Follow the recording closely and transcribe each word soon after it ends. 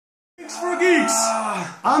Geeks for Geeks.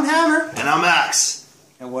 I'm Hammer. And I'm Max.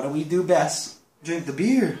 And what do we do best? Drink the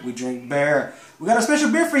beer. We drink beer. We got a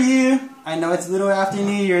special beer for you. I know it's a little after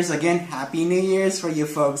New Year's. Again, Happy New Year's for you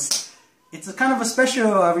folks. It's a kind of a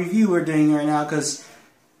special review we're doing right now because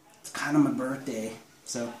it's kind of my birthday.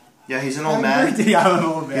 So yeah, he's an old man. Birthday. I'm an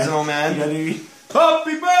old man. He's an old man. Happy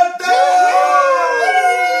birthday!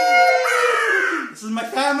 This is my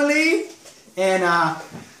family, and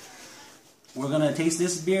we're gonna taste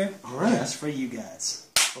this beer. All right, just for you guys.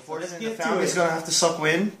 Before let's get the family's gonna have to suck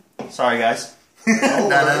wind. Sorry, guys.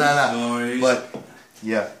 No. But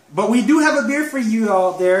yeah. But we do have a beer for you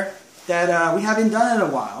out there that we haven't done in a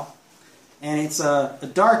while, and it's a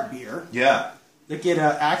dark beer. Yeah. Look at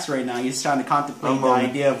Axe right now. He's trying to contemplate the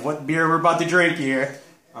idea of what beer we're about to drink here.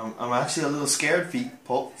 I'm actually a little scared,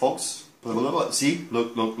 folks. See,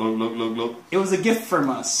 look. It was a gift from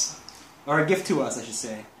us, or a gift to us, I should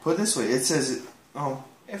say. Put it this way, it says, oh,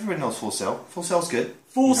 everybody knows Full Sail. Full Sail's good.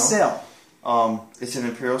 Full Sail. It's an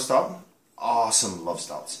Imperial Stout. Awesome, love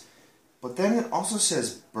stouts. But then it also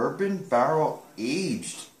says Bourbon Barrel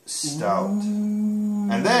Aged Stout. Ooh.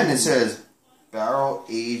 And then it says Barrel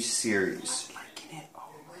Aged Series.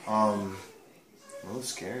 I'm a little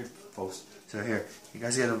scared, folks. So here, you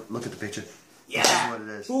guys gotta look at the picture. Yeah, this is what it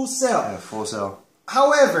is. Full Sail. Yeah, Full Sail.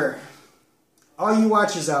 However, all you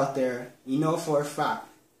watchers out there, you know for a fact,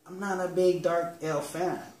 I'm not a big dark ale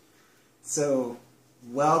fan. So,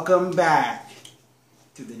 welcome back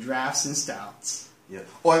to the Drafts and Stouts. Yeah.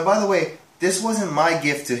 Oh, and by the way, this wasn't my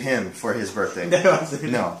gift to him for his birthday.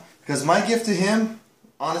 No. Because my gift to him,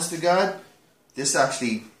 honest to God, this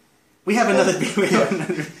actually... We have another beer.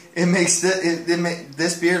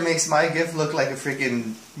 This beer makes my gift look like a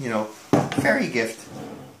freaking, fairy gift.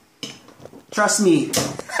 Trust me.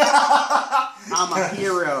 I'm a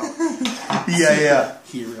hero. Yeah.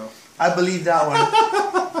 Hero. I believe that one.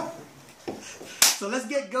 So let's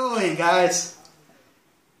get going, guys.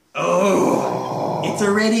 Oh. It's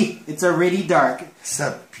already dark. It's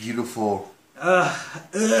that beautiful.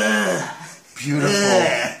 Beautiful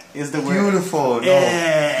is the word. Beautiful.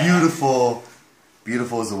 No. Beautiful.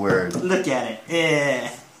 Beautiful is the word. Look at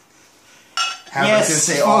it. Hammer can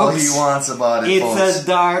say folks, all he wants about it, folks. It's a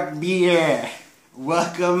dark beer.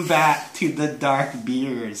 Welcome back to the dark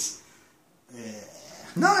beers.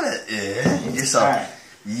 Not a yourself. All right.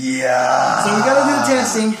 Yeah. So we gotta do the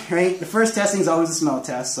testing, right? The first testing is always a smell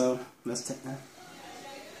test, so let's take that.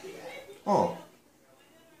 Oh.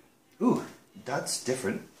 Ooh. That's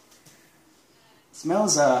different.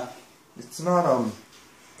 Smells, it's not,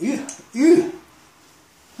 Ew.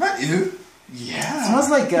 Not ew. Yeah. It smells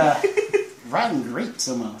like, rotten grapes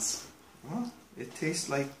almost. Well, it tastes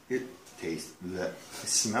like, it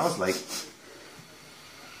smells like,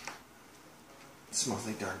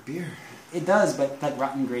 dark beer. It does, but like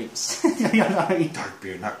rotten grapes. You know what I mean? Dark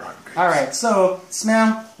beer, not rotten grapes. Alright, so,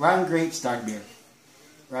 smell, rotten grapes, dark beer.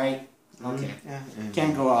 Right? Okay.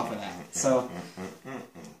 Can't go off of that. So,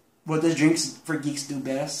 what does Drinks for Geeks do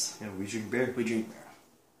best? Yeah, we drink beer. We drink beer.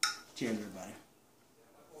 Cheers, everybody.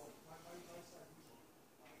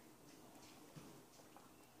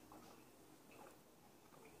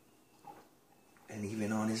 And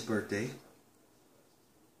even on his birthday.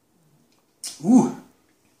 Ooh,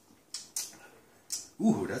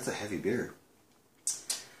 that's a heavy beer.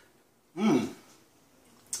 I'm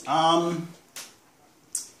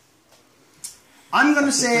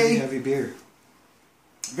gonna say heavy beer.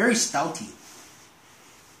 Very stouty.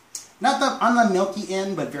 Not on the milky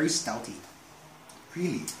end, but very stouty.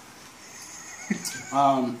 Really?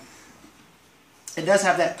 It does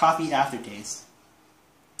have that coffee aftertaste.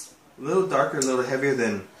 A little darker, a little heavier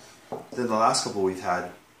than the last couple we've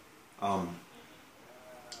had.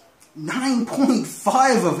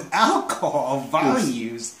 9.5 of alcohol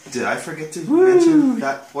values. Did I forget to mention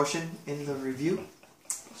that portion in the review?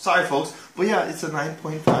 Sorry, folks, but yeah, it's a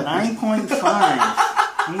 9.5.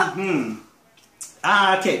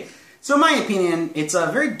 9.5. Okay. So, in my opinion, it's a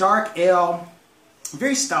very dark ale,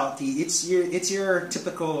 very stouty. It's your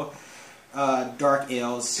typical dark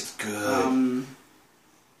ales. It's good. I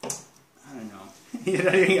don't know.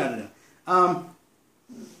 I don't know.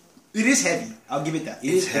 It is heavy. I'll give it that.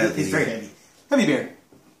 It's heavy. It's very heavy. Heavy beer.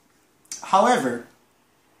 However,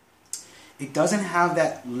 it doesn't have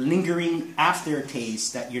that lingering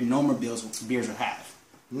aftertaste that your normal beers will have.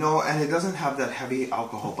 No, and it doesn't have that heavy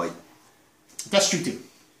alcohol bite. That's true too.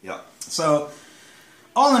 Yeah. So,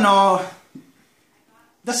 all in all,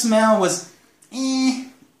 the smell was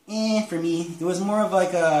for me. It was more of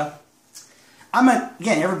like a...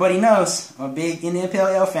 again, everybody knows, I'm a big Imperial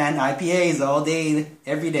Ale fan, IPAs all day,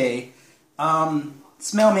 every day.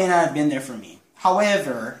 Smell may not have been there for me.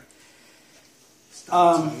 However,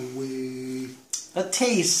 The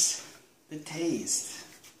taste.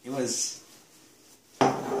 It was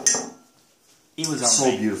alright.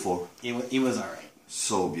 So beautiful. It was alright.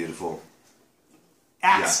 So beautiful.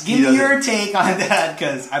 Axe, Yeah, give me your take on that,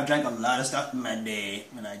 because I've drank a lot of stuff in my day,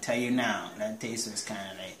 and I tell you now, that taste was kind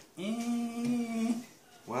of like,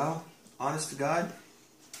 Well, honest to God,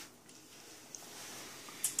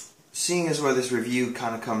 seeing as where this review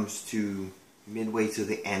kind of comes to midway to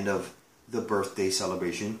the end of the birthday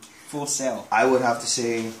celebration, full sale. I would have to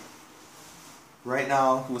say, right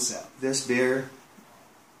now, Full sale. this beer,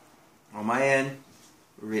 on my end,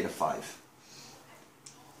 rate a 5.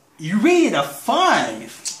 You rated a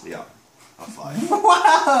 5? Yeah, a 5.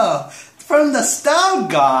 Wow! From the Stout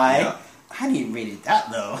guy? Yeah. I didn't rate it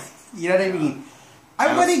that low. You know what I mean?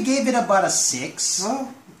 I would have gave it about a 6.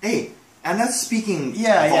 Well, hey, and that's speaking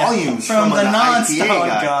Yeah, volumes from the an non-Stout IPA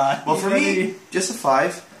guy. guy. Well, for You know what I me, mean? just a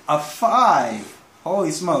 5. A 5.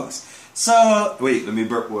 Holy smokes. So, Wait, let me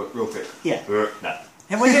burp real quick. yeah. Nah.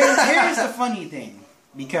 And well, here's the funny thing.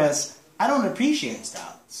 Because I don't appreciate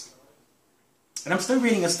stouts. And I'm still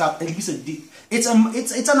rating a stout at least a D. It's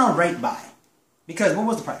an alright buy. Because what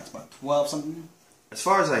was the price? About 12 something? As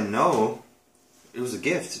far as I know, it was a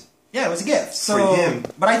gift. Yeah, it was a gift. So, For him.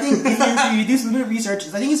 But I think if you do some bit of research,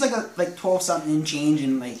 I think it's like 12 something change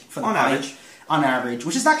in like for the On pint, average. on average,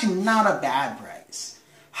 which is actually not a bad price.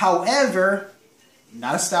 However,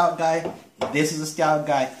 not a stout guy. This is a stout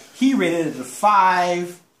guy. He rated it a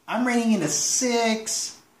 5. I'm rating it a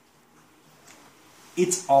 6.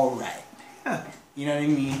 It's alright. Yeah. You know what I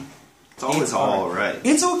mean? It's always alright.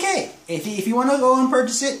 It's okay. If you want to go and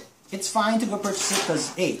purchase it, it's fine to go purchase it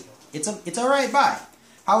because, hey, it's alright buy.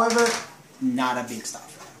 However, not a big stuff.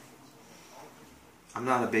 I'm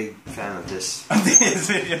not a big fan of this.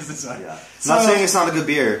 This one. Yeah. So, Not saying it's not a good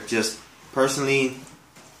beer. Just personally,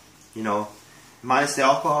 you know, minus the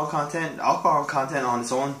alcohol content on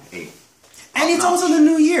its own, hey. and it's also the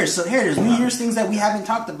New Year. So here, there's New Year's things that we haven't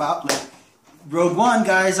talked about. Like Road One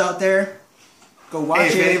guys out there, go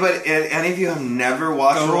watch Hey, it. if any of you have never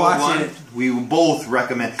watched Go Road watch One, it. we both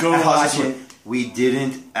recommend. Go And how's watch this work? it. We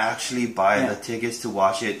didn't actually buy Yeah. the tickets to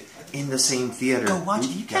watch it in the same theater. Go watch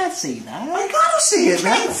it. You can't say that. I gotta say it,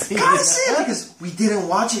 man. can't say Gotta that. say it because we didn't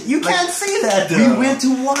watch it. You can't say that, though. We went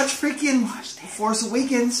to watch freaking Force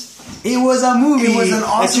Awakens. It was a movie. It was an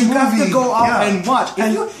awesome that you have movie. to go out Yeah. and watch.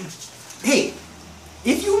 Hey,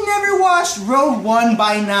 if you never watched Road One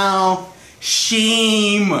by now,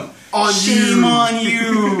 shame On shame you. on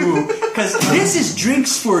you. Because this is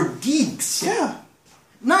drinks for geeks. Yeah.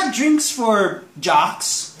 Not drinks for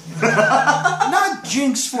jocks. Not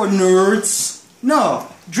drinks for nerds. No,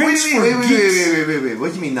 drinks for geeks. Wait. What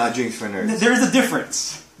do you mean not drinks for nerds? There's a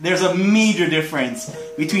difference. There's a major difference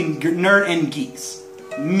between nerd and geeks.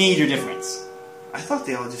 Major difference. I thought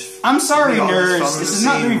they all just... I'm sorry, they all just fell nerds. in This the is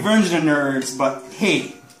not the same- revenge of the nerds, but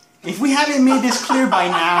hey, if we haven't made this clear by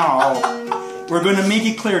now, we're going to make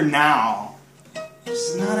it clear now.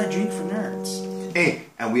 It's not a drink for nerds. Hey,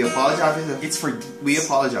 and we apologize if It's for we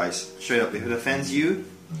apologize straight up if it offends you.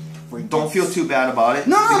 for Don't feel too bad about it.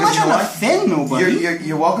 No, I'm because not you know trying to what? offend nobody.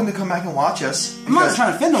 You're welcome to come back and watch us. I'm not because trying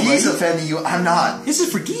to offend nobody. He's offending you. I'm not. This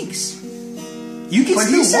is for geeks. You can But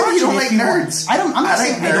still you said watch you don't it if like you want. nerds. I'm not I like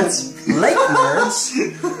saying nerds. I don't like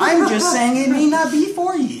nerds. I'm just saying it may not be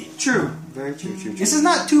for you. True. Very true. This is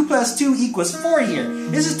not 2 + 2 = 4 here.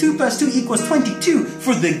 This is 2 + 2 = 22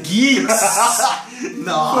 for the geeks.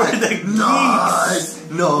 No. For the geeks.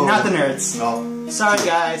 No. Not the nerds. No. Sorry,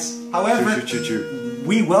 guys. However, True.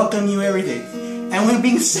 we welcome you every day. And we're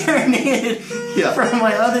being serenaded Yeah. from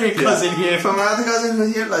my other cousin here. From my other cousin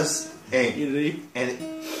who's here, let's... Hey, You know, and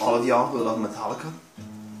all of y'all who love Metallica.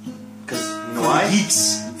 Because, you know for why? the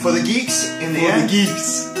geeks. For the geeks, in the For the end,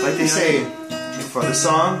 geeks. like they say, for the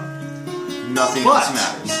song, nothing But- else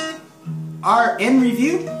matters. Our end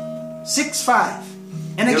review, 6.5.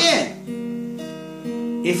 And Yep. again,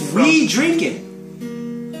 if we drink it,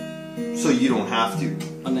 So you don't have to.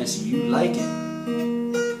 unless you like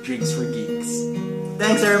it, drinks for geeks.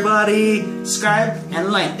 Thanks, everybody. Subscribe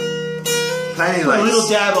and like. Plenty Put a likes. little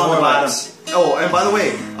dab on More the bottom. likes. Oh, and by the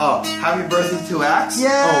way, happy birthday to Axe. Yeah.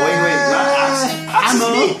 Oh, wait, not Axe. Axe is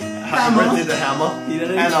Hammer. me. Happy Hammer. birthday to Hammer. You know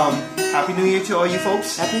what I mean? And Happy New Year to all you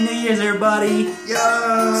folks. Happy New Year's, everybody.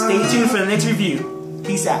 Yeah. Stay tuned for the next review.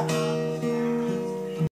 Peace out.